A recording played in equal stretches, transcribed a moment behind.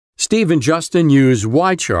Steve and Justin use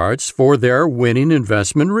YCharts for their winning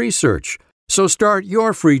investment research. So start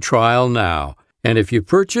your free trial now. And if you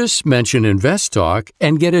purchase, mention InvestTalk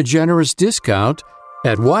and get a generous discount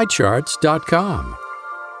at YCharts.com.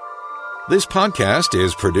 This podcast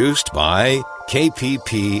is produced by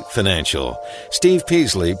KPP Financial. Steve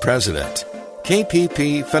Peasley, President.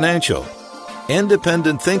 KPP Financial.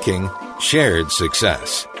 Independent thinking, shared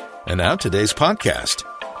success. And now today's podcast.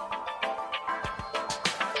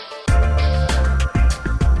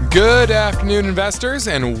 Good afternoon, investors,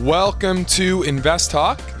 and welcome to Invest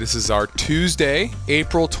Talk. This is our Tuesday,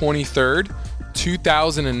 April 23rd,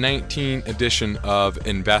 2019 edition of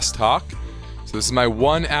Invest Talk. So this is my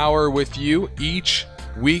 1 hour with you each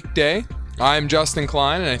weekday. I'm Justin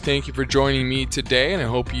Klein, and I thank you for joining me today, and I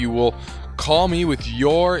hope you will call me with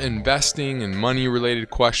your investing and money-related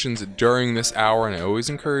questions during this hour, and I always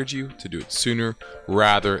encourage you to do it sooner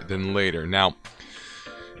rather than later. Now,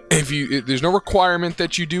 there's no requirement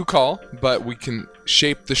that you do call, but we can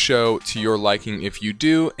shape the show to your liking if you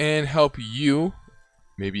do and help you,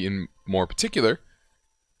 maybe in more particular,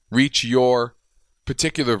 reach your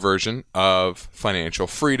particular version of financial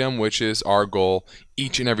freedom, which is our goal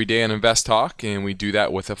each and every day on Invest Talk, and we do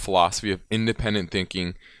that with a philosophy of independent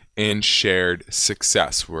thinking and shared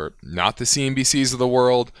success. We're not the CNBCs of the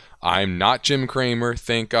world. I'm not Jim Cramer,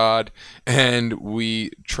 thank God, and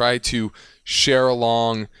we try to share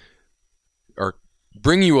along or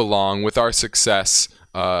bring you along with our success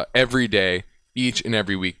every day, each and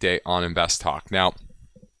every weekday on Invest Talk. Now,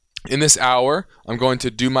 in this hour, I'm going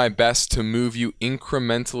to do my best to move you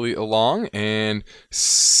incrementally along and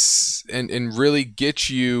really get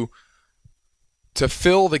you to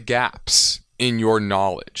fill the gaps in your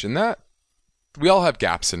knowledge. And that we all have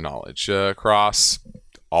gaps in knowledge across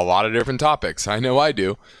a lot of different topics. I know I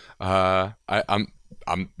do. I'm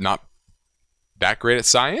not that great at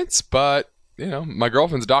science, but my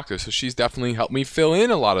girlfriend's a doctor, so she's definitely helped me fill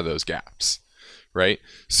in a lot of those gaps, right?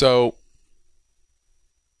 So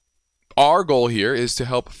our goal here is to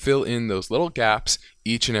help fill in those little gaps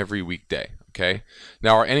each and every weekday, okay?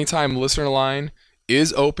 Now, our Anytime Listener line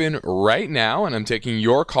is open right now, and I'm taking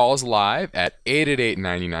your calls live at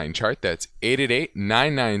 888-99-CHART. That's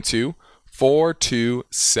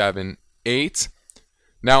 888-992-4278.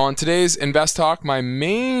 Now, on today's Invest Talk, my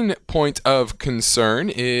main point of concern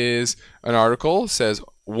is an article that says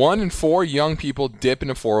 1 in 4 young people dip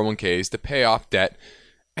into 401ks to pay off debt,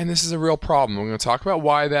 and this is a real problem. We're going to talk about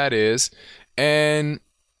why that is and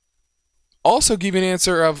also give you an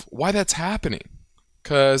answer of why that's happening,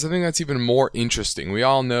 because I think that's even more interesting. We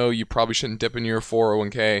all know you probably shouldn't dip into your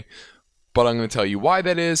 401k, but I'm going to tell you why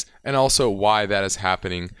that is and also why that is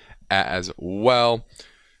happening as well.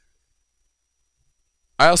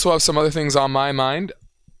 I also have some other things on my mind.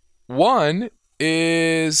 One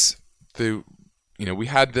is we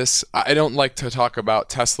had this, I don't like to talk about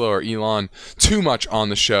Tesla or Elon too much on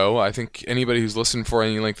the show. I think anybody who's listened for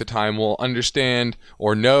any length of time will understand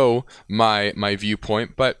or know my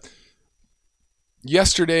viewpoint. But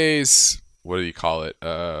yesterday's, what do you call it?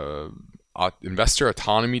 Investor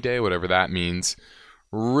Autonomy Day, whatever that means,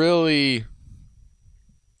 really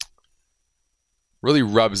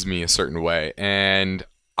rubs me a certain way. And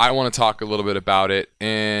I want to talk a little bit about it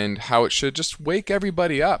and how it should just wake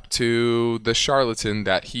everybody up to the charlatan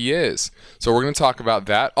that he is. So we're going to talk about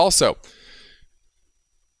that. Also,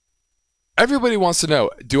 everybody wants to know,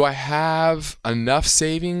 do I have enough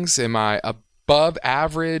savings? Am I above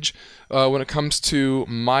average when it comes to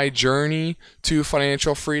my journey to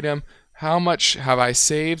financial freedom? How much have I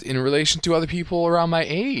saved in relation to other people around my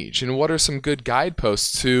age? And what are some good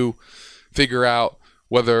guideposts to figure out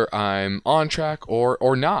whether I'm on track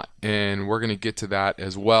or not? And we're going to get to that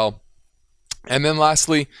as well. And then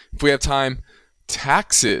lastly, if we have time,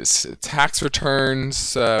 taxes, tax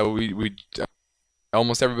returns. We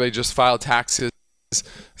almost everybody just filed taxes.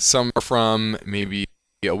 Some are from maybe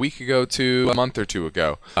a week ago to a month or two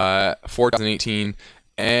ago, for 2018.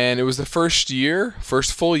 And it was the first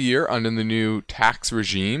full year under the new tax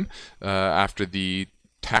regime after the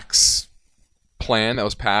tax plan that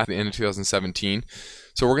was passed at the end of 2017.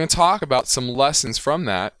 So we're going to talk about some lessons from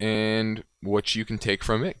that and what you can take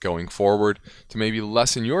from it going forward to maybe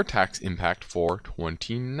lessen your tax impact for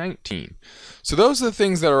 2019. So those are the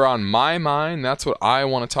things that are on my mind. That's what I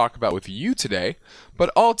want to talk about with you today.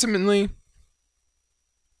 But ultimately,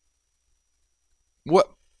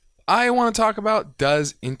 what I want to talk about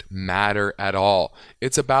doesn't matter at all.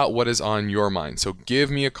 It's about what is on your mind. So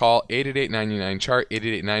give me a call, 888-99-CHART,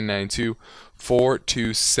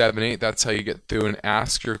 888-992-4278. That's how you get through and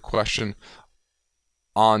ask your question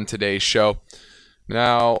on today's show.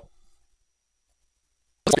 Now,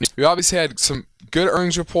 We obviously had some good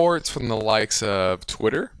earnings reports from the likes of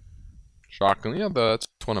Twitter. Shockingly, that's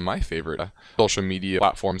one of my favorite social media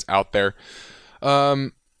platforms out there.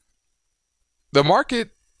 The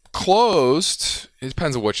market closed, it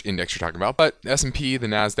depends on which index you're talking about, but S&P, the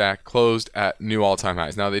NASDAQ closed at new all-time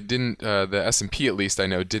highs. Now they didn't, the S&P at least I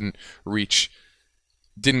know didn't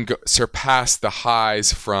surpass the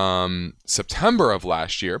highs from September of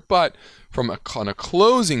last year, but on a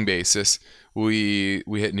closing basis, we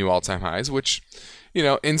hit new all-time highs, which,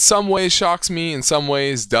 in some ways shocks me, in some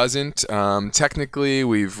ways doesn't. Technically,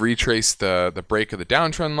 we've retraced the break of the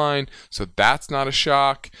downtrend line, so that's not a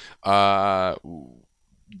shock.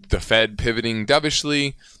 The Fed pivoting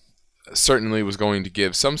dovishly certainly was going to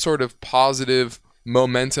give some sort of positive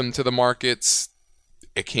momentum to the markets.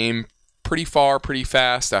 It came pretty far, pretty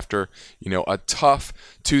fast after, a tough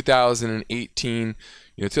 2018.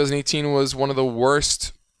 2018 was one of the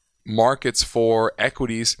worst markets for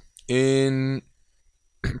equities in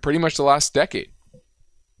pretty much the last decade,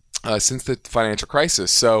 since the financial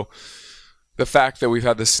crisis. So the fact that we've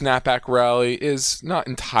had the snapback rally is not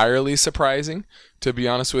entirely surprising, to be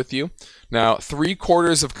honest with you. Now,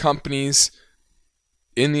 3/4 of companies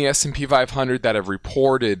in the S&P 500 that have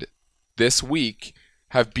reported this week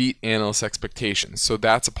have beat analyst expectations. So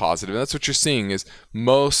that's a positive. And that's what you're seeing is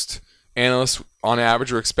most analysts on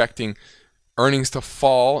average are expecting earnings to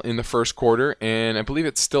fall in the first quarter, and I believe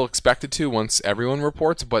it's still expected to once everyone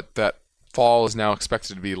reports, but that fall is now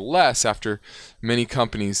expected to be less after many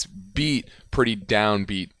companies beat pretty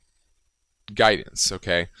downbeat guidance,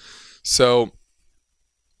 okay? So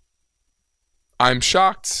I'm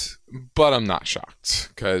shocked, but I'm not shocked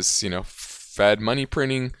because, Fed money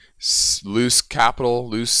printing, loose capital,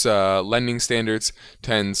 loose lending standards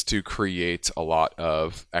tends to create a lot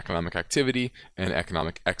of economic activity and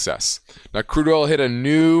economic excess. Now, crude oil hit a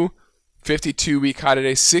new 52-week high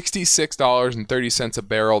today, $66.30 a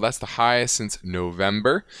barrel. That's the highest since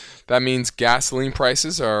November. That means gasoline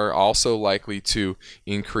prices are also likely to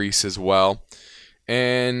increase as well.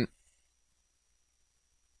 And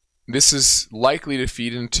this is likely to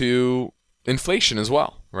feed into inflation as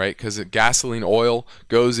well, right? Because gasoline, oil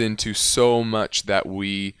goes into so much that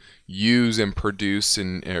we use and produce,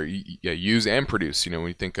 when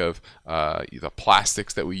we think of the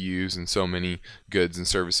plastics that we use in so many goods and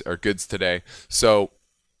services or goods today. So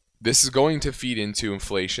this is going to feed into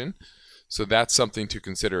inflation. So that's something to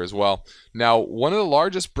consider as well. Now, one of the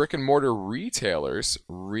largest brick and mortar retailers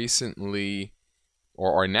recently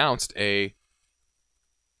or announced a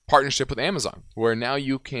partnership with Amazon, where now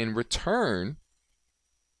you can return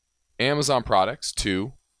Amazon products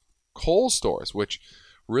to Kohl's stores, which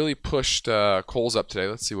really pushed Kohl's up today.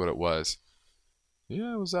 Let's see what it was.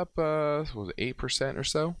 Yeah, it was up, was it 8% or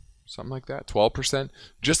so? Something like that, 12%.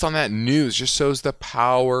 Just on that news, just shows the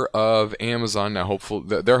power of Amazon. Now,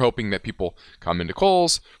 they're hoping that people come into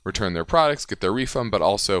Kohl's, return their products, get their refund, but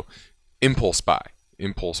also impulse buy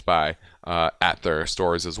at their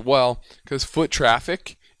stores as well, because foot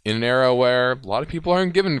traffic in an era where a lot of people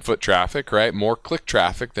aren't given foot traffic, right? More click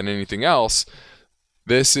traffic than anything else.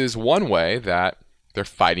 This is one way that they're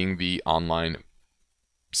fighting the online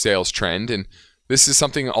sales trend. And this is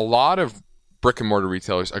something a lot of brick and mortar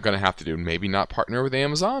retailers are going to have to do. Maybe not partner with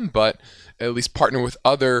Amazon, but at least partner with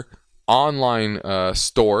other online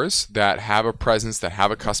stores that have a presence, that have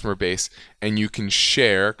a customer base, and you can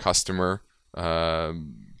share customer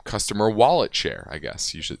wallet share, I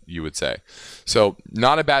guess you would say. So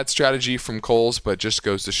not a bad strategy from Kohl's, but just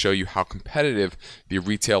goes to show you how competitive the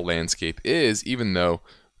retail landscape is, even though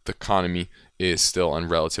the economy is still on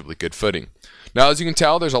relatively good footing. Now, as you can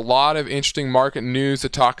tell, there's a lot of interesting market news to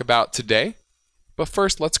talk about today. But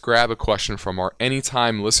first, let's grab a question from our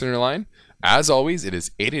anytime listener line. As always, it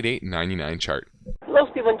is 888-99-CHART. Hello,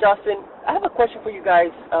 Stephen, Justin. I have a question for you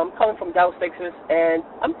guys. I'm calling from Dallas, Texas, and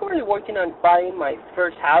I'm currently working on buying my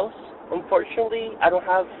first house. Unfortunately, I don't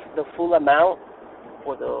have the full amount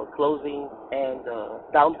for the closing and the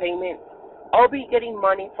down payment. I'll be getting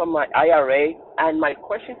money from my IRA, and my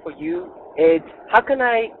question for you is, how can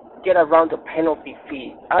I get around the penalty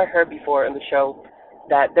fee? I heard before in the show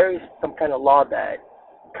that there is some kind of law that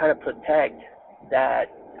kind of protects that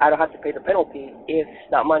I don't have to pay the penalty if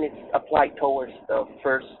that money is applied towards the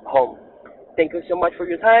first home. Thank you so much for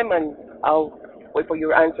your time, and I'll wait for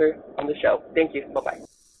your answer on the show. Thank you. Bye-bye.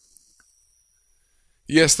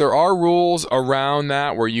 Yes, there are rules around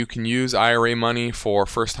that where you can use IRA money for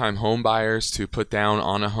first-time home buyers to put down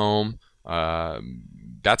on a home.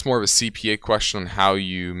 That's more of a CPA question on how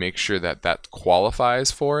you make sure that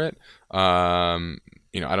qualifies for it. I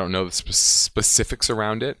don't know the specifics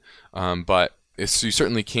around it, but So you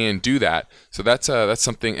certainly can do that. So that's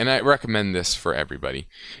something, and I recommend this for everybody.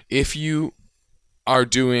 If you are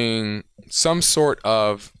doing some sort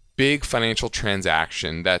of big financial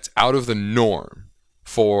transaction that's out of the norm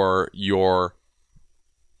for your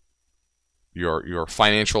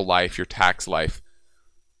financial life, your tax life,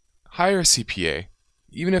 hire a CPA.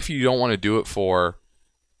 Even if you don't want to do it for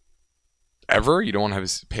ever, you don't want to have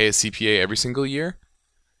to pay a CPA every single year,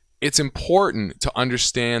 it's important to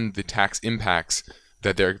understand the tax impacts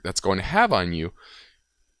that's going to have on you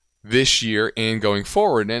this year and going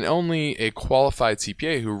forward. And only a qualified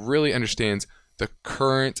CPA who really understands the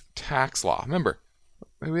current tax law. Remember,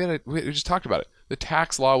 we just talked about it. The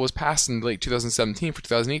tax law was passed in late 2017 for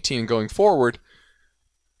 2018 and going forward,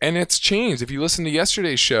 and it's changed. If you listen to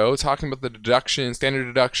yesterday's show talking about the deduction, standard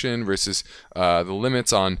deduction versus the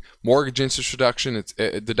limits on mortgage interest deduction,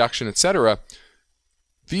 etc.,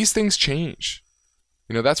 these things change.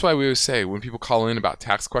 That's why we always say when people call in about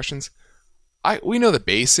tax questions, we know the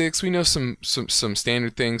basics, we know some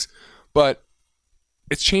standard things, but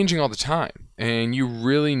it's changing all the time, and you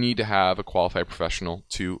really need to have a qualified professional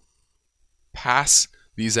to pass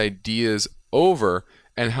these ideas over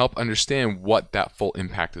and help understand what that full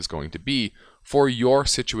impact is going to be for your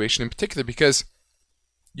situation in particular, because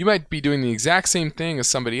you might be doing the exact same thing as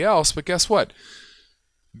somebody else, but guess what?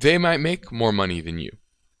 They might make more money than you.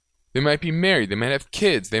 They might be married. They might have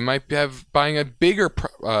kids. They might have buying a bigger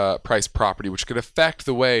price property, which could affect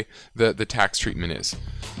the way the tax treatment is.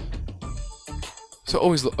 So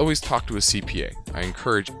always talk to a CPA. I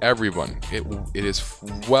encourage everyone. It is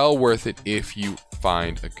well worth it if you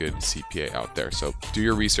find a good CPA out there. So do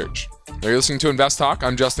your research. Now you're listening to Invest Talk.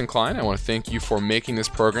 I'm Justin Klein. I want to thank you for making this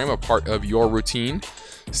program a part of your routine.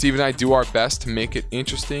 Steve and I do our best to make it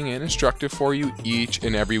interesting and instructive for you each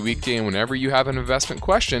and every weekday. And whenever you have an investment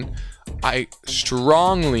question, I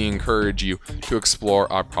strongly encourage you to explore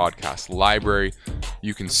our podcast library.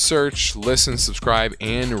 You can search, listen, subscribe,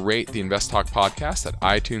 and rate the Invest Talk podcast at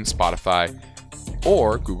iTunes, Spotify,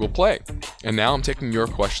 or Google Play. And now I'm taking your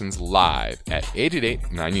questions live at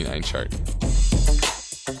 888-99-CHART.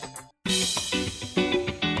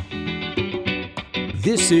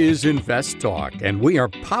 This is Invest Talk, and we are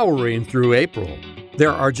powering through April.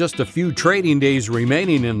 There are just a few trading days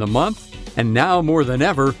remaining in the month, and now more than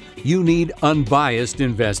ever, you need unbiased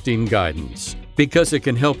investing guidance because it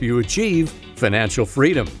can help you achieve financial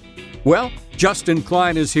freedom. Well, Justin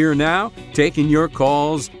Klein is here now, taking your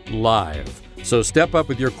calls live. So step up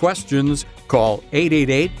with your questions. Call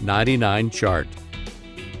 888-99-CHART.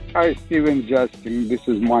 Hi, Stephen, Justin. This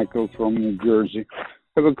is Michael from New Jersey.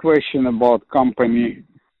 I have a question about company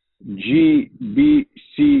GBCD,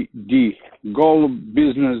 Golub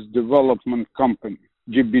Business Development Company,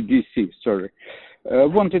 GBDC, sorry.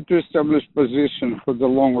 Wanted to establish position for the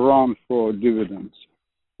long run for dividends.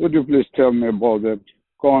 Would you please tell me about the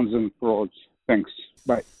cons and pros? Thanks.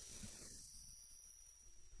 Bye.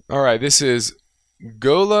 All right, this is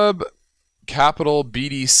Golub Capital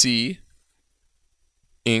BDC,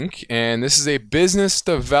 Inc., and this is a business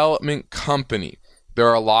development company. There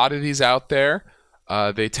are a lot of these out there.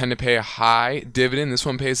 They tend to pay a high dividend. This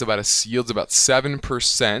one yields about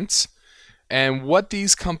 7%. And what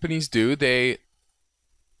these companies do, they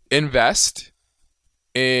invest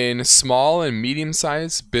in small and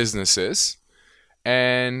medium-sized businesses,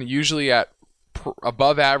 and usually at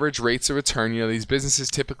above average rates of return. These businesses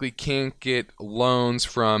typically can't get loans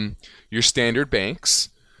from your standard banks.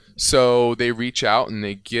 So they reach out and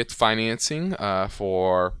they get financing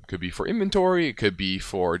could be for inventory, it could be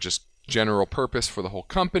for just general purpose for the whole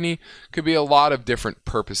company, could be a lot of different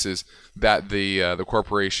purposes that the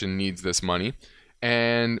corporation needs this money,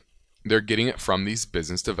 and they're getting it from these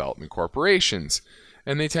business development corporations,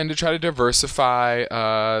 and they tend to try to diversify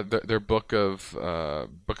their book of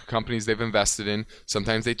companies they've invested in.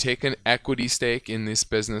 Sometimes they take an equity stake in this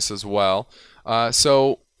business as well.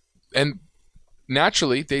 And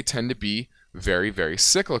naturally, they tend to be very, very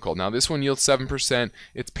cyclical. Now, this one yields 7%.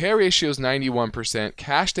 Its pay ratio is 91%.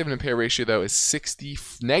 Cash dividend pay ratio, though, is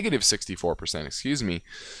negative 64%.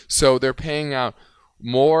 So they're paying out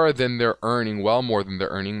more than they're earning, well more than they're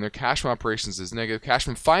earning. Their cash from operations is negative. Cash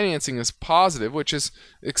from financing is positive, which is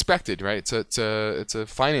expected, right? It's a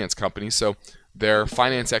finance company, so their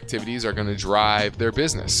finance activities are going to drive their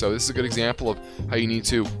business. So this is a good example of how you need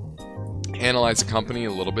to analyze a company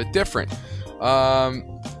a little bit different.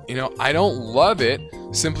 I don't love it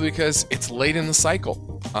simply because it's late in the cycle.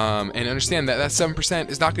 And understand that 7%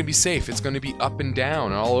 is not going to be safe. It's going to be up and down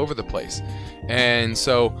and all over the place. And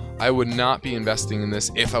so I would not be investing in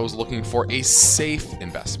this if I was looking for a safe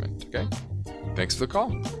investment. Okay? Thanks for the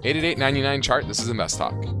call. 888-99-CHART. This is Invest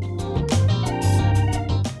Talk.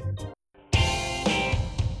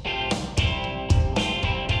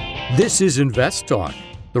 This is Invest Talk,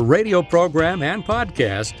 the radio program and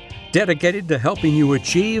podcast dedicated to helping you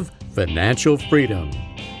achieve financial freedom.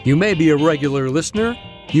 You may be a regular listener.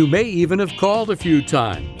 You may even have called a few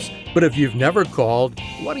times. But if you've never called,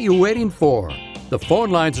 what are you waiting for? The phone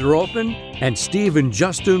lines are open, and Steve and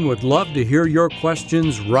Justin would love to hear your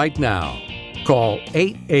questions right now. Call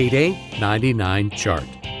 888-99-CHART.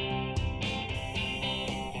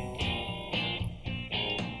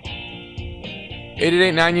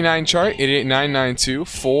 888-99-CHART,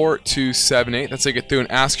 888-992-4278. That's how you get through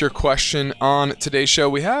and ask your question on today's show.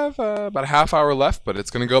 We have about a half hour left, but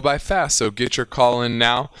it's going to go by fast, so get your call in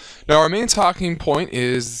now. Now, our main talking point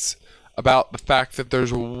is about the fact that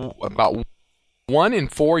there's about 1 in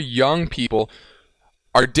 4 young people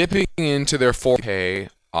are dipping into their 401k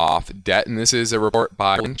off debt, and this is a report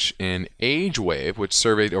by Lynch and AgeWave, which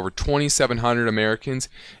surveyed over 2,700 Americans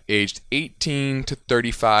aged 18 to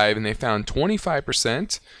 35, and they found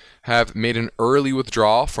 25% have made an early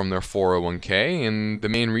withdrawal from their 401k, and the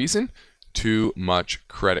main reason? Too much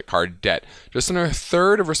credit card debt. Just under a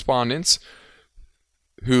third of respondents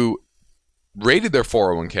who rated their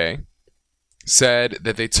 401k said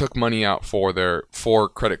that they took money out for their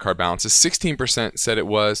credit card balances. 16% said it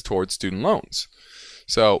was towards student loans.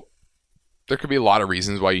 So there could be a lot of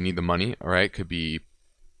reasons why you need the money, all right? It could be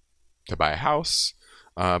to buy a house,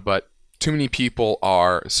 but too many people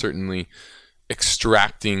are certainly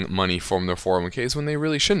extracting money from their 401ks when they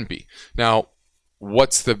really shouldn't be. Now,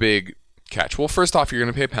 what's the big catch? Well, first off, you're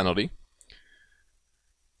going to pay a penalty,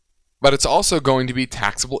 but it's also going to be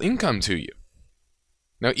taxable income to you.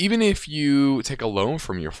 Now, even if you take a loan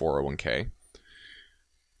from your 401k,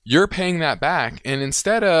 you're paying that back, and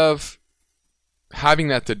instead of having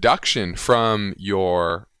that deduction from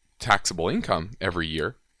your taxable income every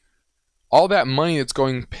year, all that money that's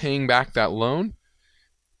paying back that loan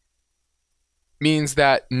means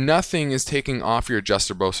that nothing is taking off your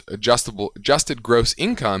adjusted gross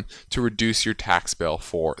income to reduce your tax bill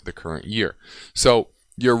for the current year. So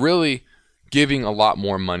you're really giving a lot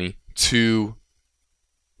more money to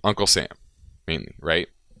Uncle Sam, mainly, right?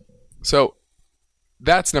 So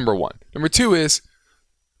that's number one. Number two is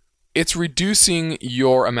it's reducing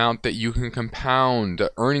your amount that you can compound, the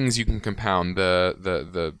earnings you can compound,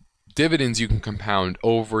 the dividends you can compound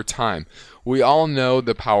over time. We all know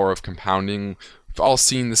the power of compounding. We've all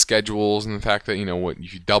seen the schedules and the fact that,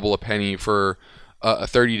 if you double a penny for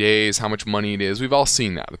 30 days, how much money it is. We've all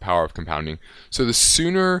seen that, the power of compounding. So the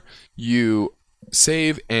sooner you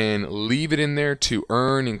save and leave it in there to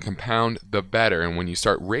earn and compound, the better. And when you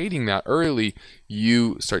start rating that early,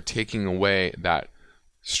 you start taking away that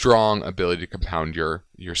strong ability to compound your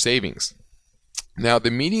savings. Now,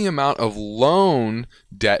 the median amount of loan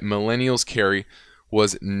debt millennials carry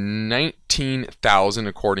was $19,000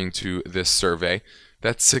 according to this survey.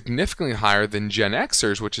 That's significantly higher than Gen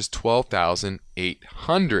Xers, which is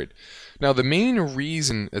 $12,800. Now, the main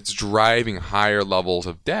reason that's driving higher levels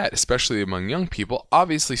of debt, especially among young people,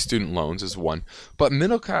 obviously student loans is one, but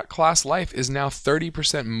middle class life is now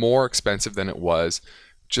 30% more expensive than it was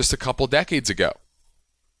just a couple decades ago.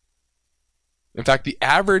 In fact, the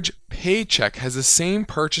average paycheck has the same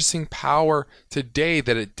purchasing power today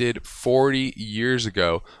that it did 40 years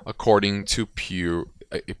ago, according to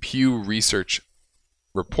a Pew Research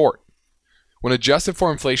report. When adjusted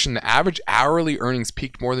for inflation, the average hourly earnings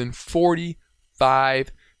peaked more than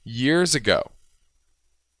 45 years ago.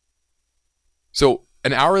 So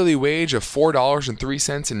an hourly wage of $4.03 in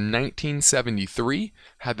 1973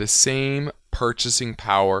 had the same purchasing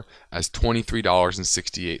power as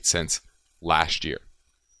 $23.68 last year.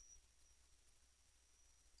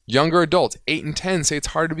 Younger adults, 8 and 10, say it's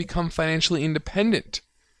hard to become financially independent.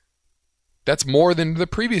 That's more than the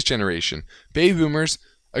previous generation. Baby boomers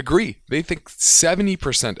agree. They think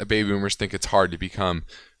 70% of baby boomers think it's hard to become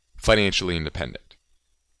financially independent.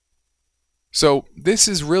 So this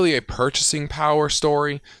is really a purchasing power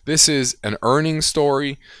story. This is an earnings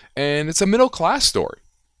story, and it's a middle class story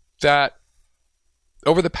that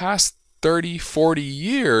over the past 30, 40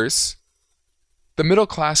 years, the middle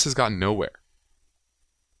class has gotten nowhere.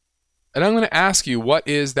 And I'm going to ask you, what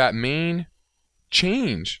is that main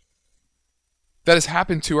change that has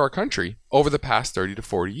happened to our country over the past 30 to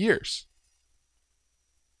 40 years?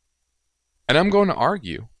 And I'm going to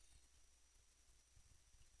argue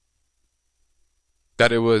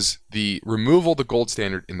that it was the removal of the gold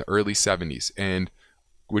standard in the early 70s, and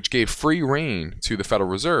which gave free rein to the Federal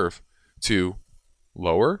Reserve to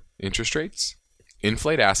lower interest rates,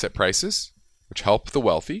 inflate asset prices, which help the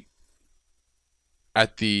wealthy,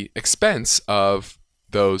 at the expense of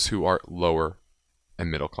those who are lower and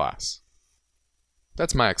middle class.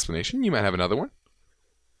 That's my explanation. You might have another one.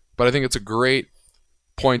 But I think it's a great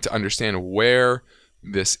point to understand where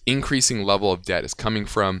this increasing level of debt is coming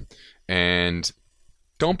from, and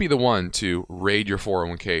don't be the one to raid your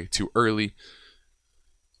 401k too early.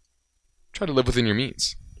 Try to live within your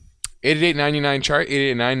means. 888-99-CHART,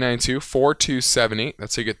 888-992-4278.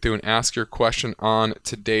 That's how you get through and ask your question on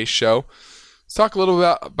today's show. Let's talk a little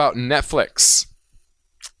bit about Netflix.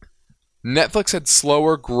 Netflix had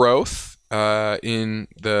slower growth in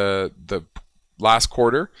the last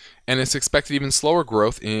quarter, and it's expected even slower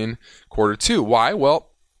growth in quarter two. Why? Well,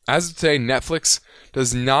 as of today, Netflix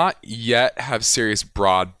does not yet have serious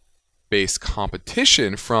broad-based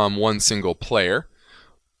competition from one single player,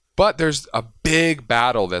 but there's a big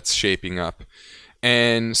battle that's shaping up.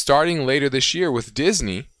 And starting later this year with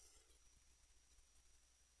Disney,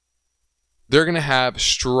 they're going to have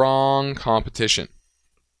strong competition.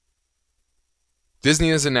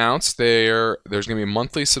 Disney has announced there's going to be a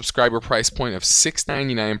monthly subscriber price point of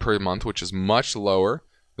 $6.99 per month, which is much lower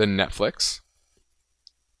than Netflix.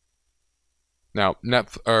 Now,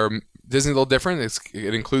 Disney's a little different.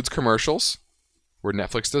 It includes commercials, where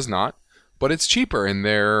Netflix does not, but it's cheaper, and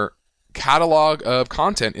their catalog of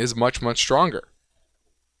content is much, much stronger.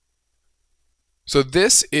 So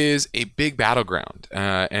this is a big battleground,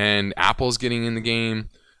 and Apple's getting in the game,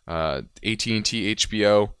 AT&T,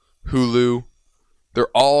 HBO, Hulu. They're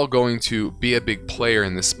all going to be a big player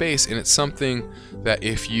in this space, and it's something that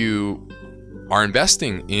if you are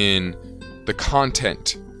investing in the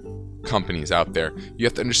content companies out there, you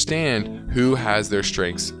have to understand who has their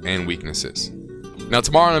strengths and weaknesses. Now,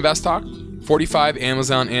 tomorrow on Invest Talk, 45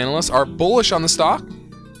 Amazon analysts are bullish on the stock.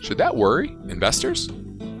 Should that worry investors?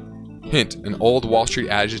 Hint, an old Wall Street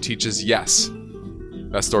adage teaches yes.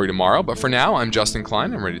 That story tomorrow, but for now, I'm Justin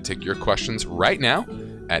Klein. I'm ready to take your questions right now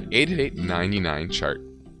at 888-99-CHART.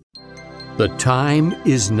 The time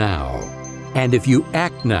is now. And if you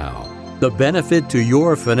act now, the benefit to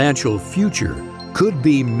your financial future could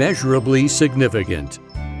be measurably significant.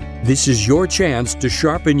 This is your chance to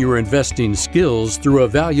sharpen your investing skills through a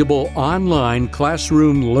valuable online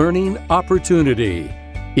classroom learning opportunity.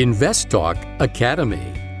 Invest Talk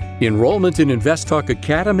Academy. Enrollment in Invest Talk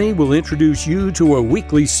Academy will introduce you to a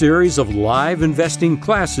weekly series of live investing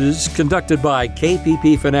classes conducted by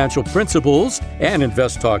KPP Financial Principals and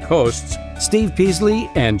Invest Talk hosts Steve Peasley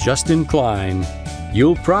and Justin Klein.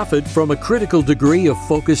 You'll profit from a critical degree of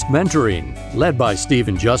focused mentoring led by Steve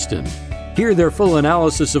and Justin. Hear their full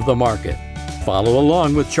analysis of the market. Follow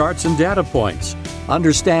along with charts and data points.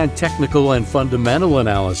 Understand technical and fundamental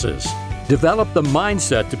analysis. Develop the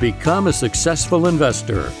mindset to become a successful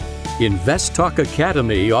investor. Invest Talk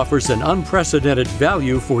Academy offers an unprecedented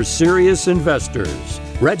value for serious investors.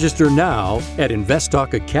 Register now at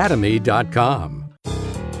investtalkacademy.com.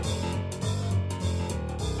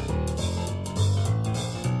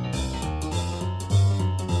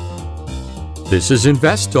 This is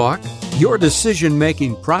Invest Talk. Your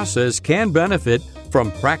decision-making process can benefit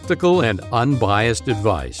from practical and unbiased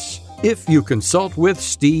advice if you consult with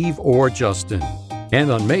Steve or Justin. And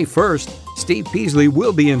on May 1st, Steve Peasley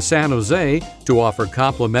will be in San Jose to offer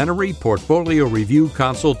complimentary portfolio review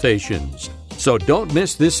consultations. So don't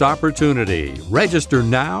miss this opportunity. Register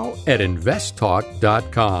now at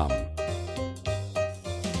investtalk.com.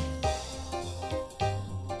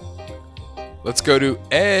 Let's go to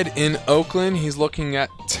Ed in Oakland. He's looking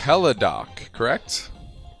at Teladoc, correct?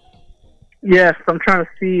 Yes, I'm trying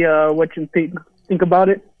to see what you think about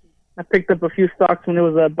it. I picked up a few stocks when it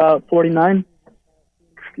was about 49.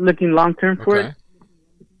 Looking long-term for it.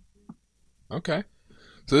 Okay.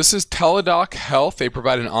 So this is Teladoc Health. They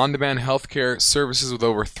provide an on-demand healthcare services with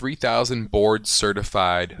over 3,000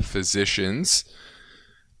 board-certified physicians.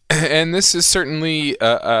 And this is certainly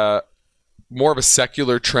more of a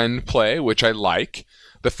secular trend play, which I like.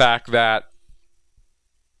 The fact that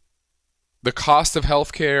the cost of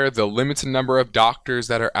healthcare, the limited number of doctors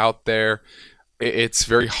that are out there, it's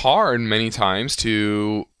very hard many times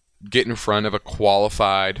to get in front of a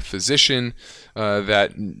qualified physician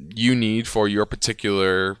that you need for your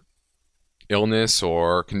particular illness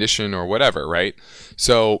or condition or whatever, right?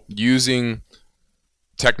 So using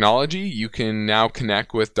technology, you can now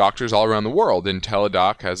connect with doctors all around the world, and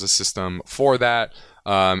Teladoc has a system for that.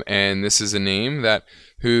 And this is a name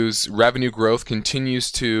whose revenue growth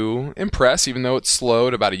continues to impress, even though it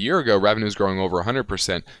slowed. About a year ago, revenue is growing over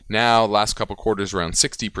 100%. Now, the last couple quarters, around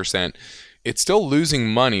 60%. It's still losing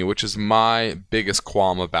money, which is my biggest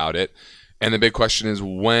qualm about it. And the big question is,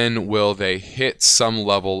 when will they hit some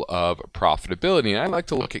level of profitability? And I like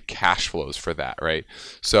to look at cash flows for that, right?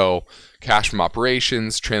 So cash from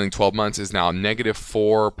operations, trailing 12 months is now negative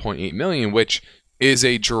 $4.8 million, which is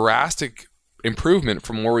a drastic improvement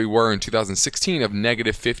from where we were in 2016 of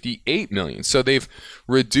negative 58 million. So they've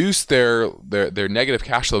reduced their negative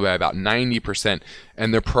cash flow by about 90%,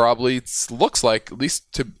 and they're probably, looks like, at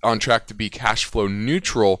least on track to be cash flow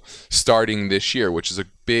neutral starting this year, which is a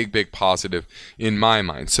big positive in my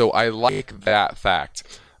mind. So I like that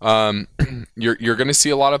fact. You're going to see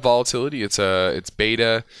a lot of volatility. Its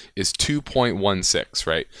beta is 2.16,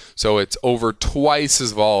 right? So it's over twice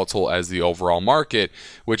as volatile as the overall market,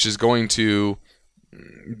 which is going to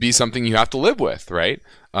be something you have to live with, right?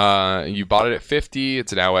 You bought it at 50,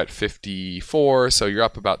 it's now at 54, so you're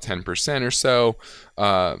up about 10% or so.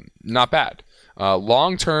 Not bad.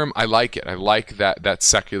 Long term, I like it. I like that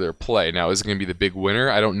secular play. Now, is it going to be the big winner?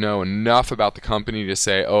 I don't know enough about the company to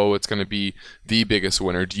say, oh, it's going to be the biggest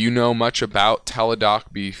winner. Do you know much about Teladoc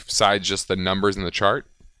besides just the numbers in the chart?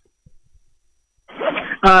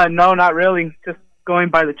 No, not really. Just going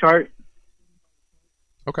by the chart.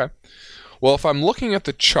 Okay. Well, if I'm looking at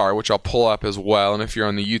the chart, which I'll pull up as well, and if you're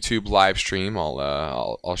on the YouTube live stream,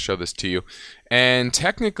 I'll show this to you. And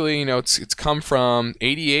technically, it's come from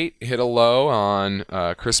 88, hit a low on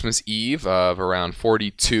Christmas Eve of around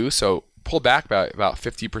 42, so pulled back about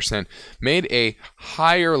 50%, made a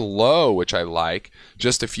higher low, which I like,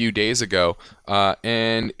 just a few days ago,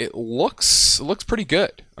 and it looks pretty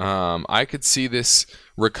good. I could see this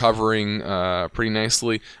recovering pretty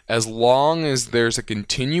nicely as long as there's a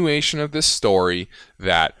continuation of this story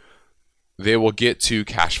that they will get to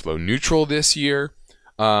cash flow neutral this year,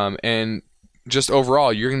 and just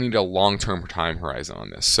overall, you're going to need a long-term time horizon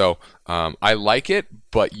on this. So I like it,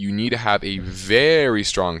 but you need to have a very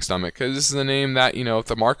strong stomach, because this is a name that, if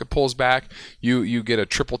the market pulls back, you get a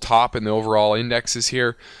triple top in the overall indexes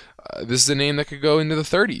here. This is a name that could go into the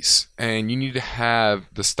 30s, and you need to have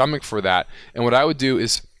the stomach for that. And what I would do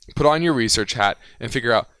is put on your research hat and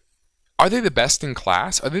figure out, are they the best in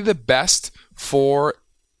class? Are they the best for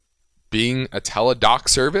being a Teladoc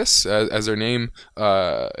service, as their name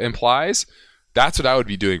implies? That's what I would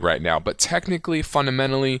be doing right now. But technically,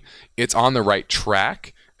 fundamentally, it's on the right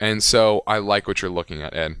track. And so I like what you're looking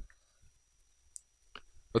at, Ed.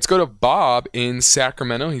 Let's go to Bob in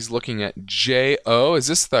Sacramento. He's looking at JO. Is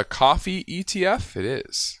this the coffee ETF? It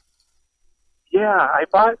is. Yeah, I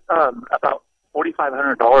bought about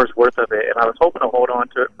 $4,500 worth of it, and I was hoping to hold on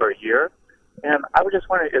to it for a year. And I was just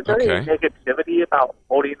wondering, is there any negativity about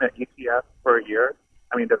holding an ETF for a year?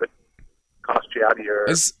 I mean, does it cost you out of your...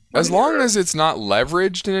 As long as it's not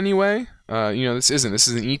leveraged in any way, this is an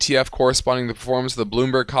ETF corresponding to the performance of the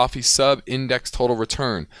Bloomberg Coffee Sub-Index Total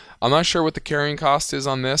Return. I'm not sure what the carrying cost is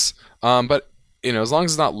on this, but as long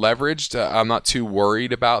as it's not leveraged, I'm not too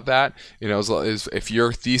worried about that. If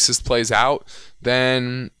your thesis plays out,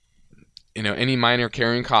 then any minor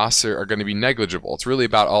carrying costs are going to be negligible. It's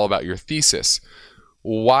really all about your thesis.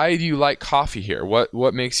 Why do you like coffee here?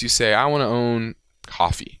 What makes you say, I want to own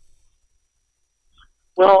coffee?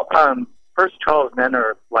 Well, first, Charles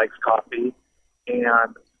Nenner likes coffee,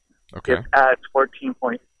 and it's at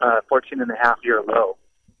 14.5-year low.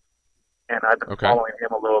 And I've been following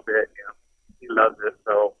him a little bit. He loves it.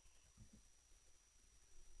 So,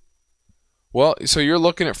 well, so you're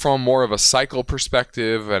looking at from more of a cycle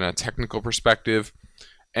perspective and a technical perspective,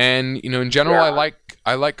 and in general,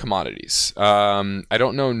 I like commodities. I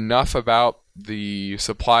don't know enough about the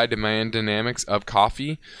supply-demand dynamics of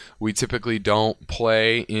coffee. We typically don't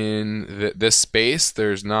play in this space.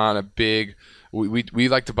 There's not a big... We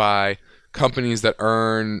like to buy companies that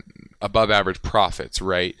earn above average profits,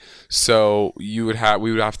 right? So we would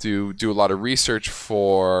have to do a lot of research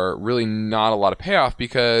for really not a lot of payoff,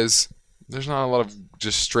 because there's not a lot of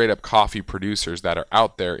just straight-up coffee producers that are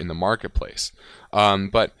out there in the marketplace.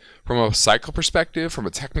 But from a cycle perspective, from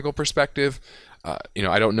a technical perspective, I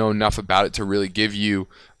don't know enough about it to really give you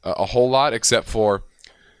a whole lot, except for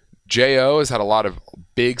JO has had a lot of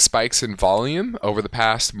big spikes in volume over the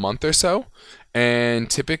past month or so. And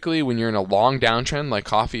typically when you're in a long downtrend like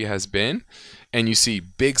coffee has been, and you see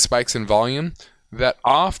big spikes in volume, that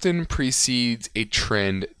often precedes a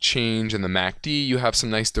trend change in the MACD. You have some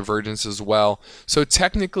nice divergence as well. So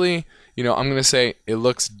technically, I'm going to say it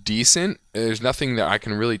looks decent. There's nothing that I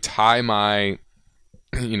can really tie my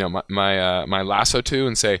lasso to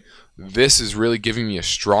and say this is really giving me a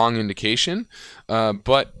strong indication,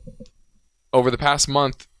 but over the past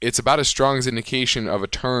month, it's about as strong as indication of a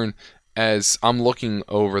turn as I'm looking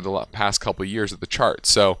over the past couple of years at the chart.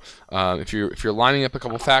 So if you're lining up a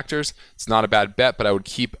couple factors, it's not a bad bet, but I would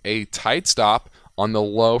keep a tight stop on the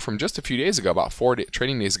low from just a few days ago, about 4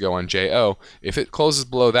 trading days ago on JO. If it closes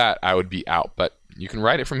below that, I would be out, but you can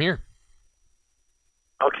ride it from here.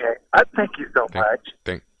 Okay. Thank you so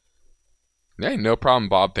much. Hey, no problem,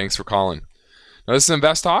 Bob. Thanks for calling. Now, this is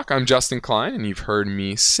Invest Talk. I'm Justin Klein, and you've heard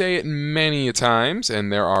me say it many a times,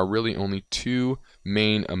 and there are really only two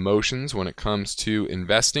main emotions when it comes to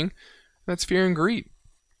investing. That's fear and greed.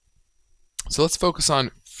 So let's focus on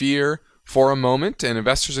fear for a moment. And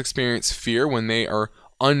investors experience fear when they are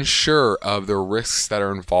unsure of the risks that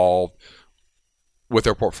are involved with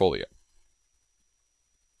their portfolio.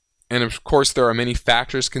 And of course, there are many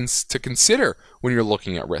factors to consider when you're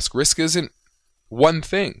looking at risk. Risk isn't one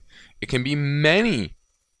thing. It can be many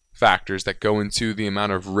factors that go into the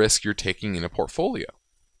amount of risk you're taking in a portfolio.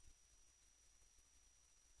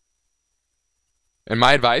 And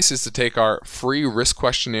my advice is to take our free risk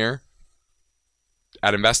questionnaire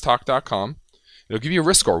at investtalk.com. It'll give you a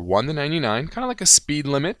risk score, 1 to 99, kind of like a speed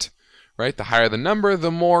limit, right? The higher the number,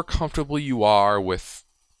 the more comfortable you are with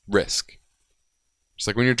risk. Just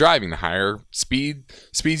like when you're driving, the higher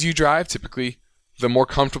speeds you drive, typically the more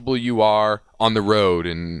comfortable you are on the road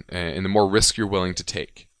and the more risk you're willing to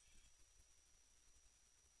take.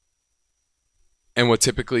 And what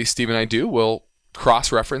typically Steve and I do, we'll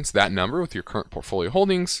cross-reference that number with your current portfolio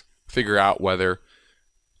holdings, figure out whether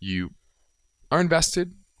you are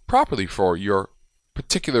invested properly for your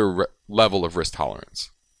particular level of risk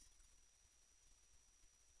tolerance.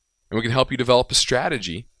 And we can help you develop a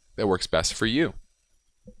strategy that works best for you.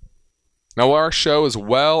 Now, our show is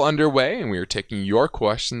well underway, and we are taking your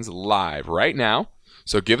questions live right now.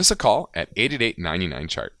 So give us a call at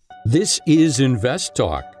 888-99-CHART. This is Invest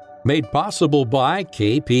Talk, made possible by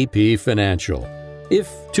KPP Financial. If,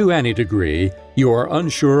 to any degree, you are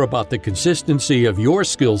unsure about the consistency of your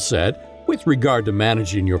skill set with regard to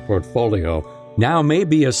managing your portfolio, now may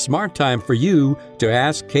be a smart time for you to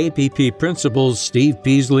ask KPP principals Steve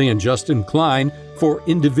Peasley and Justin Klein for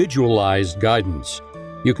individualized guidance.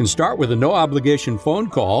 You can start with a no-obligation phone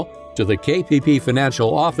call to the KPP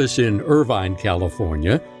Financial office in Irvine,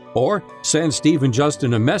 California, or send Steve and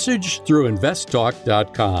Justin a message through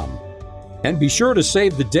investtalk.com. And be sure to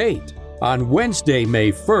save the date. On Wednesday,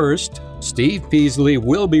 May 1st, Steve Peasley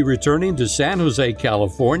will be returning to San Jose,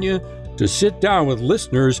 California, to sit down with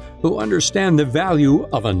listeners who understand the value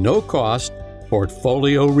of a no-cost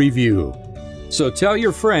portfolio review. So tell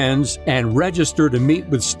your friends and register to meet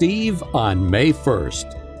with Steve on May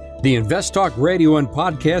 1st. The Invest Talk radio and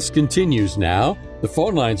podcast continues now. The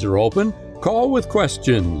phone lines are open. Call with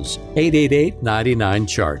questions.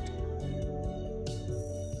 888-99-CHART.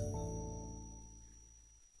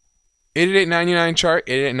 888-99-CHART,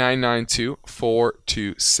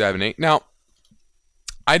 888-992-4278. Now,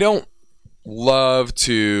 I don't love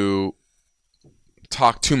to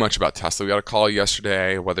talk too much about Tesla. We got a call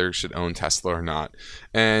yesterday whether you should own Tesla or not.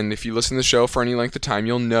 And if you listen to the show for any length of time,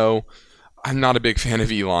 you'll know I'm not a big fan of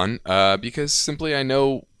Elon because simply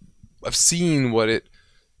I've seen what it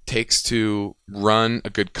takes to run a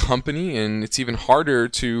good company, and it's even harder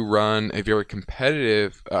to run a very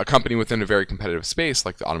competitive company within a very competitive space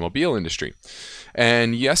like the automobile industry.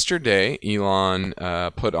 And yesterday, Elon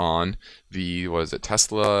put on the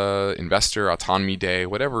Tesla Investor Autonomy Day,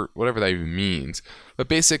 whatever that even means. But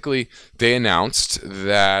basically, they announced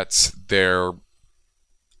that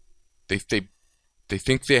they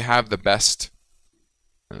think they have the best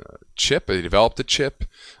chip. They developed a chip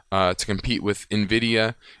to compete with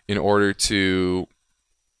NVIDIA in order to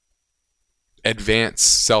advance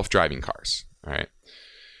self-driving cars. All right.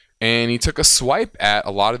 And he took a swipe at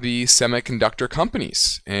a lot of the semiconductor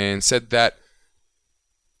companies and said that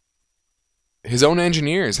his own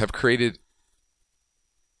engineers have created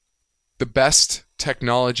the best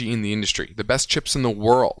technology in the industry, the best chips in the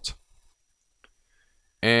world.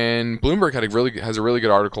 And Bloomberg has a really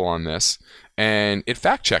good article on this, and it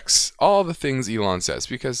fact checks all the things Elon says,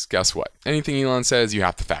 because guess what? Anything Elon says, you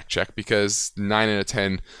have to fact check, because 9 out of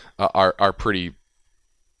 10 are pretty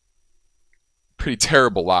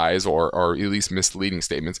terrible lies or at least misleading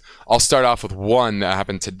statements. I'll start off with one that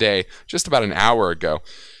happened today, just about an hour ago.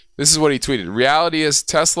 This is what he tweeted. Reality is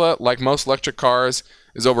Tesla, like most electric cars,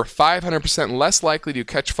 is over 500% less likely to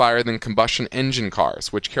catch fire than combustion engine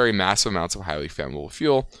cars, which carry massive amounts of highly flammable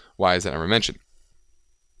fuel. Why is that never mentioned?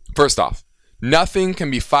 First off, nothing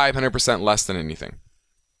can be 500% less than anything.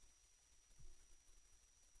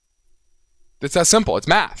 It's that simple. It's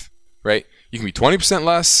math, right? You can be 20%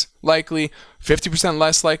 less likely, 50%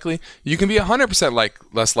 less likely. You can be 100%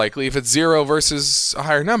 less likely if it's 0 versus a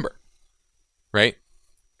higher number, right?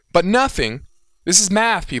 But nothing, this is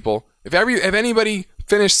math, people. If anybody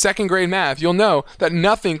finished second grade math, you'll know that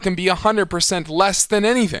nothing can be 100% less than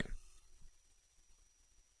anything.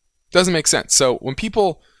 Doesn't make sense. So when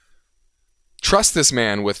people trust this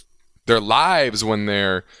man with their lives, when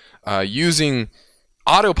they're using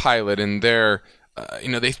autopilot and they're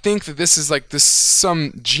they think that this is like this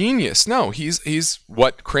some genius. No, he's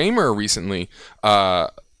what Kramer recently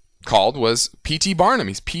called was P.T. Barnum.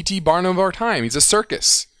 He's P.T. Barnum of our time. He's a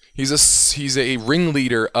circus. He's a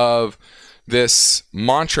ringleader of this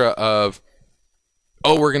mantra of,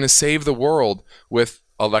 we're going to save the world with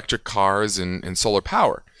electric cars and solar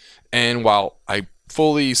power. And while I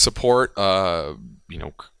fully support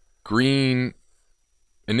green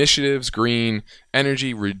initiatives, green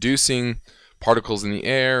energy, reducing particles in the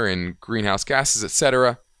air and greenhouse gases,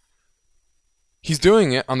 etc., he's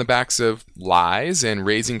doing it on the backs of lies and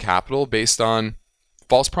raising capital based on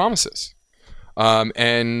false promises.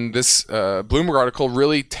 And this Bloomberg article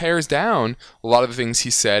really tears down a lot of the things he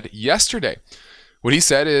said yesterday. What he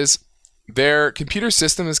said is their computer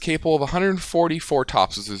system is capable of 144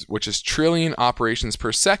 TOPS, which is trillion operations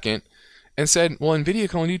per second, and said, well, NVIDIA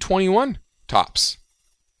can only do 21 TOPS.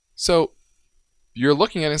 So you're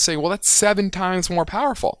looking at it and saying, well, that's 7 times more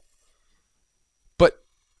powerful. But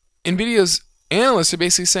NVIDIA's analysts are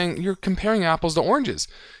basically saying you're comparing apples to oranges.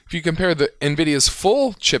 If you compare the NVIDIA's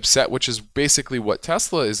full chipset, which is basically what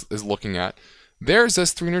Tesla is looking at, theirs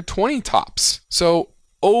does 320 TOPS. So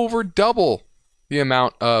over double the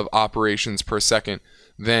amount of operations per second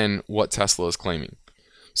than what Tesla is claiming.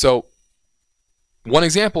 So one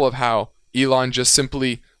example of how Elon just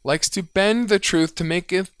simply likes to bend the truth to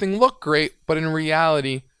make everything look great, but in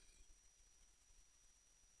reality,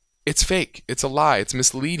 it's fake, it's a lie, it's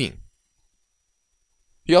misleading.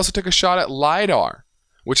 He also took a shot at LiDAR,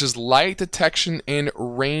 which is light detection and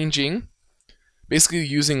ranging, basically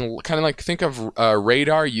using kind of like, think of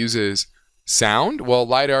radar uses sound, well,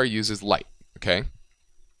 LiDAR uses light, okay?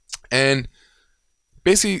 And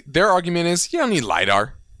basically their argument is, you don't need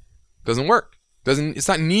LiDAR. Doesn't work. It's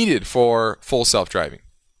not needed for full self-driving.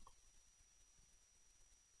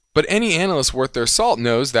 But any analyst worth their salt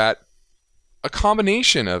knows that a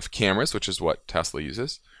combination of cameras, which is what Tesla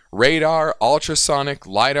uses, radar, ultrasonic,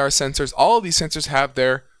 LiDAR sensors, all of these sensors have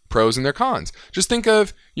their pros and their cons. Just think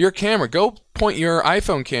of your camera. Go point your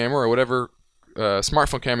iPhone camera or whatever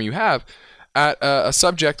smartphone camera you have at a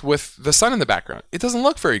subject with the sun in the background. It doesn't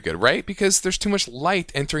look very good, right? Because there's too much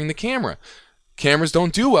light entering the camera. Cameras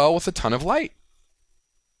don't do well with a ton of light.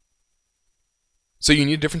 So you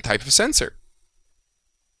need a different type of sensor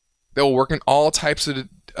that will work in all types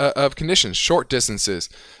of conditions, short distances,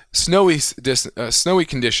 snowy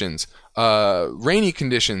conditions, rainy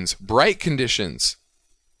conditions, bright conditions.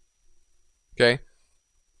 Okay?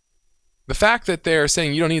 The fact that they're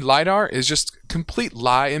saying you don't need LiDAR is just complete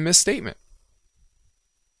lie and misstatement.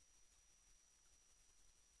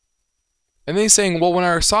 And then he's saying, well, when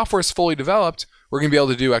our software is fully developed, we're going to be able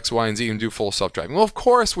to do X, Y, and Z and do full self-driving. Well, of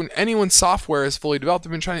course, when anyone's software is fully developed,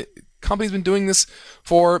 companies have been doing this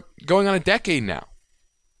for going on a decade now.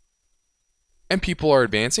 And people are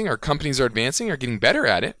advancing, or companies are advancing, are getting better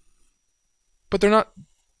at it. But they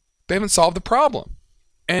haven't solved the problem.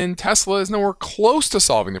 And Tesla is nowhere close to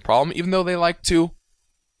solving the problem, even though they like to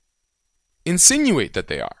insinuate that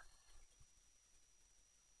they are.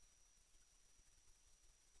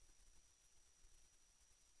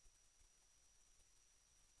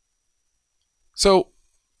 So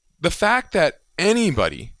the fact that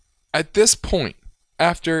anybody at this point,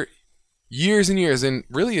 after years and years, and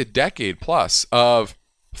really a decade plus of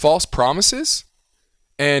false promises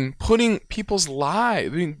and putting people's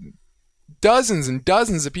lives, dozens and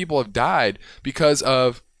dozens of people have died because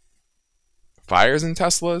of fires in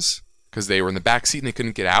Teslas, because they were in the back seat and they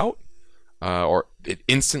couldn't get out, or it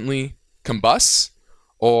instantly combusts,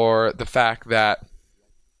 or the fact that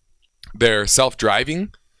their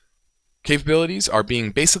self-driving capabilities are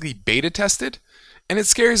being basically beta tested. And it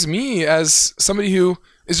scares me as somebody who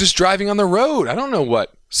is just driving on the road. I don't know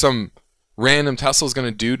what some random Tesla is going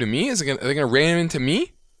to do to me. Are they going to ram into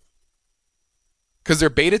me? Because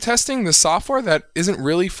they're beta testing the software that isn't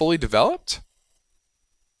really fully developed?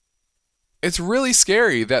 It's really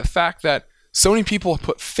scary, that fact that so many people have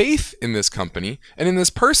put faith in this company and in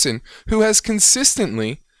this person who has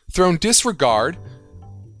consistently shown disregard,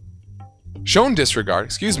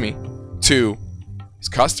 to his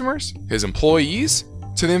customers, his employees,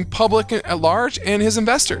 to the public at large, and his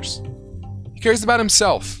investors. He cares about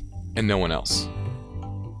himself and no one else.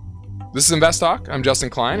 This is Invest Talk. I'm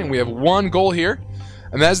Justin Klein, and we have one goal here,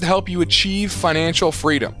 and that is to help you achieve financial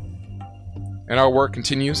freedom. And our work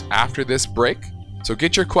continues after this break. So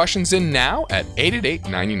get your questions in now at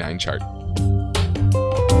 888-99-CHART.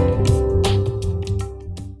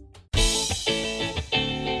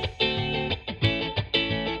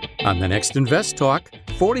 On the next Invest Talk,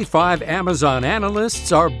 45 Amazon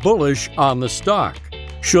analysts are bullish on the stock.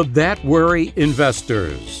 Should that worry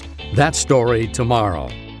investors? That story tomorrow.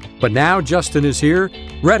 But now Justin is here,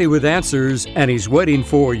 ready with answers, and he's waiting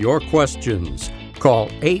for your questions. Call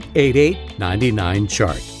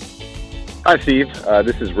 888-99-CHART. Hi, Steve.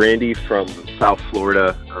 This is Randy from South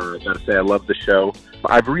Florida. I gotta say, I love the show.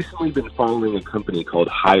 I've recently been following a company called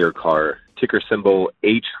HyreCar, ticker symbol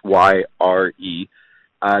HYRE.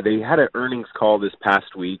 They had an earnings call this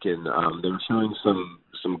past week, and they were showing some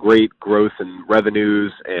great growth in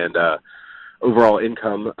revenues and overall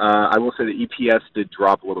income. I will say the EPS did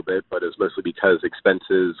drop a little bit, but it was mostly because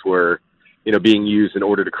expenses were, being used in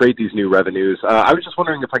order to create these new revenues. I was just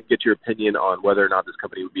wondering if I could get your opinion on whether or not this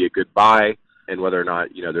company would be a good buy, and whether or not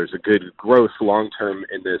there's a good growth long term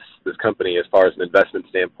in this company as far as an investment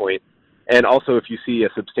standpoint, and also if you see a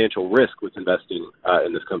substantial risk with investing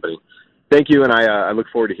in this company. Thank you, and I look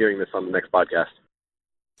forward to hearing this on the next podcast.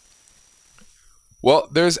 Well,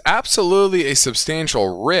 there's absolutely a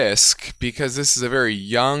substantial risk because this is a very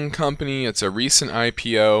young company. It's a recent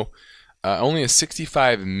IPO, only a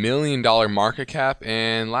 $65 million market cap,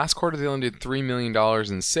 and last quarter they only did $3 million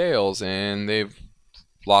in sales, and they've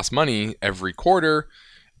lost money every quarter,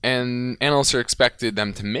 and analysts are expected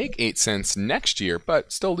them to make 8 cents next year,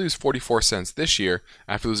 but still lose 44 cents this year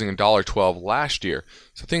after losing $1.12 last year.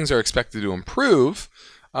 So things are expected to improve.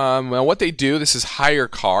 Well, what they do, this is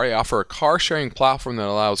HyreCar. They offer a car-sharing platform that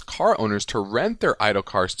allows car owners to rent their idle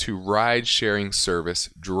cars to ride-sharing service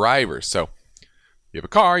drivers. So you have a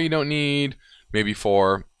car you don't need, maybe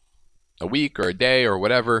for a week or a day or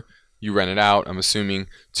whatever. You rent it out, I'm assuming,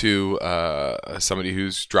 to somebody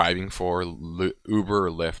who's driving for Uber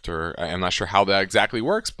or Lyft, or I'm not sure how that exactly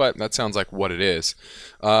works, but that sounds like what it is.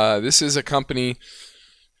 This is a company,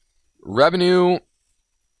 revenue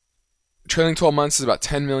trailing 12 months is about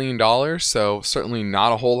 $10 million, so certainly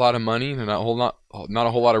not a whole lot of money, and not a whole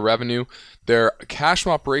lot of revenue. Their cash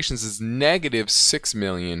from operations is negative $6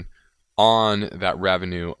 million on that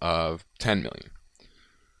revenue of $10 million.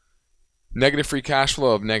 Negative free cash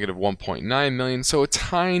flow of negative $1.9 million, so a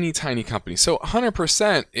tiny company. So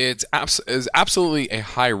 100%, is absolutely a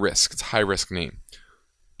high risk. It's a high risk name.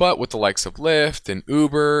 But with the likes of Lyft and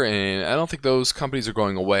Uber, and I don't think those companies are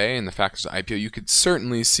going away, and the fact there's an IPO, you could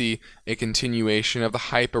certainly see a continuation of the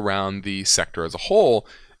hype around the sector as a whole,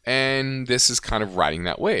 and this is kind of riding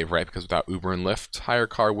that wave, right? Because without Uber and Lyft,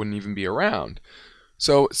 HyreCar wouldn't even be around.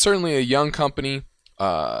 So certainly a young company.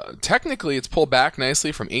 Technically, it's pulled back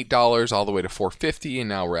nicely from $8 all the way to $4.50, and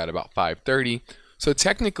now we're at about $5.30. So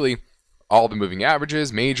technically, all the moving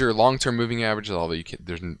averages, major long-term moving averages, although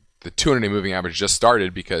the 200-day moving average just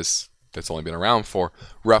started because that's only been around for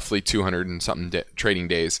roughly 200 and something trading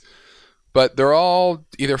days. But they're all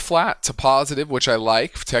either flat to positive, which I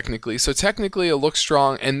like technically. So technically it looks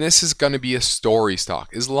strong, and this is going to be a story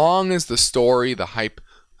stock. As long as the story, the hype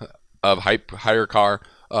of HyreCar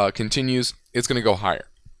continues, it's going to go higher,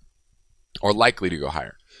 or likely to go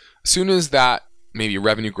higher. As soon as that maybe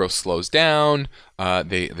revenue growth slows down,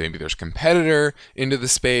 maybe there's a competitor into the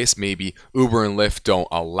space, maybe Uber and Lyft don't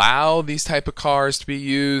allow these type of cars to be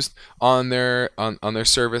used on their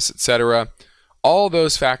service, etc. All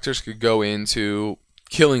those factors could go into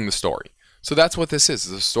killing the story. So that's what this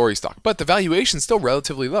is a story stock. But the valuation is still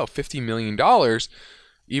relatively low, $50 million,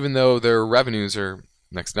 even though their revenues are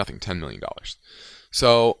next to nothing, $10 million.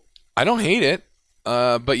 So I don't hate it,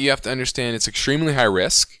 but you have to understand it's extremely high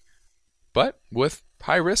risk. But with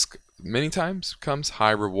high risk, many times comes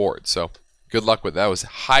high reward. So good luck with that. That was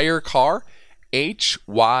HyreCar.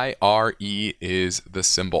 HYRE is the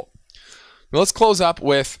symbol. Now let's close up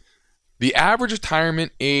with the average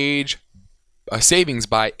retirement age, savings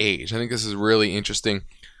by age. I think this is really interesting.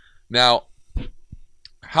 Now,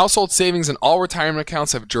 household savings in all retirement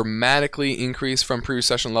accounts have dramatically increased from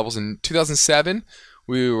pre-recession levels. In 2007,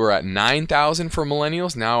 we were at 9,000 for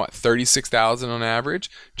millennials, now at 36,000 on average.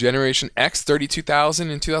 Generation X, 32,000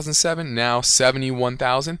 in 2007, now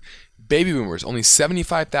 71,000. Baby boomers, only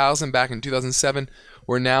 75,000 back in 2007.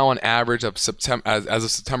 We're now on average of as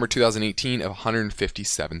of September 2018 of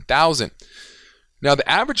 157,000. Now, the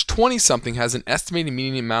average 20-something has an estimated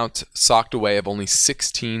median amount socked away of only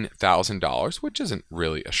 $16,000, which isn't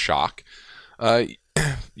really a shock.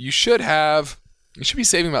 You should be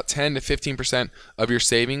saving about 10 to 15% of your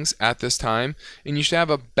savings at this time, and you should have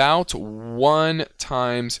about 1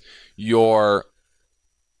 times your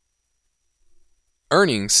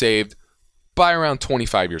earnings saved by around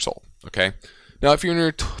 25 years old. Okay. Now, if you're in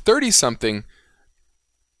your 30-something,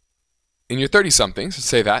 so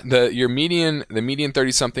say that the median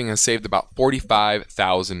 30-something has saved about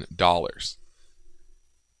 $45,000.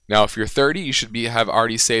 Now, if you're 30, you should have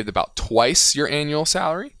already saved about twice your annual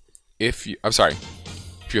salary. If you're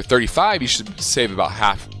 35, you should save about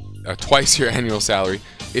half twice your annual salary.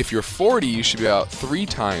 If you're 40, you should be about 3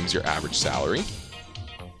 times your average salary.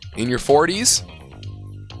 In your 40s,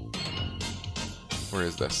 where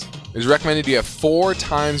is this? It is recommended you have 4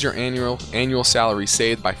 times your annual salary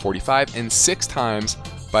saved by 45 and 6 times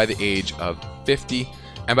by the age of 50.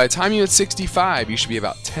 And by the time you hit 65, you should be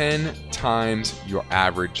about 10 times your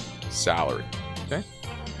average salary. Okay?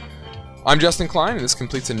 I'm Justin Klein, and this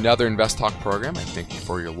completes another Invest Talk program. I thank you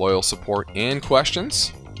for your loyal support and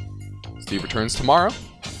questions. Steve returns tomorrow.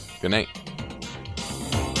 Good night.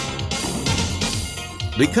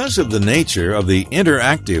 Because of the nature of the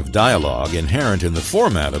interactive dialogue inherent in the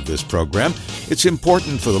format of this program, it's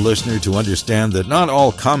important for the listener to understand that not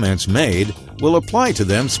all comments made will apply to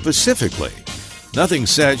them specifically. Nothing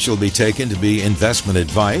said shall be taken to be investment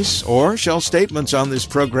advice, or shall statements on this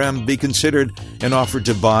program be considered an offer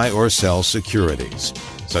to buy or sell securities.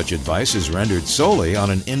 Such advice is rendered solely on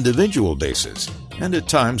an individual basis, and at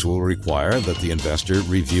times will require that the investor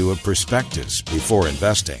review a prospectus before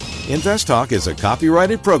investing. Invest Talk is a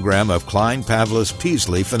copyrighted program of Klein Pavlis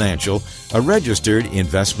Peasley Financial, a registered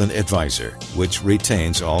investment advisor, which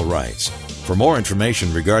retains all rights. For more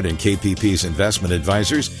information regarding KPP's investment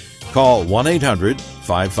advisors, call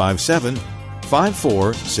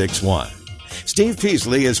 1-800-557-5461. Steve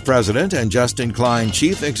Peasley is President and Justin Klein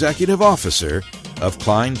Chief Executive Officer of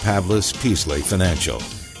Klein Pavlis Peasley Financial.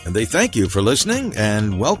 And they thank you for listening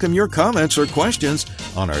and welcome your comments or questions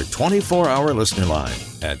on our 24-hour listener line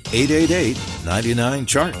at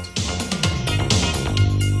 888-99-CHART.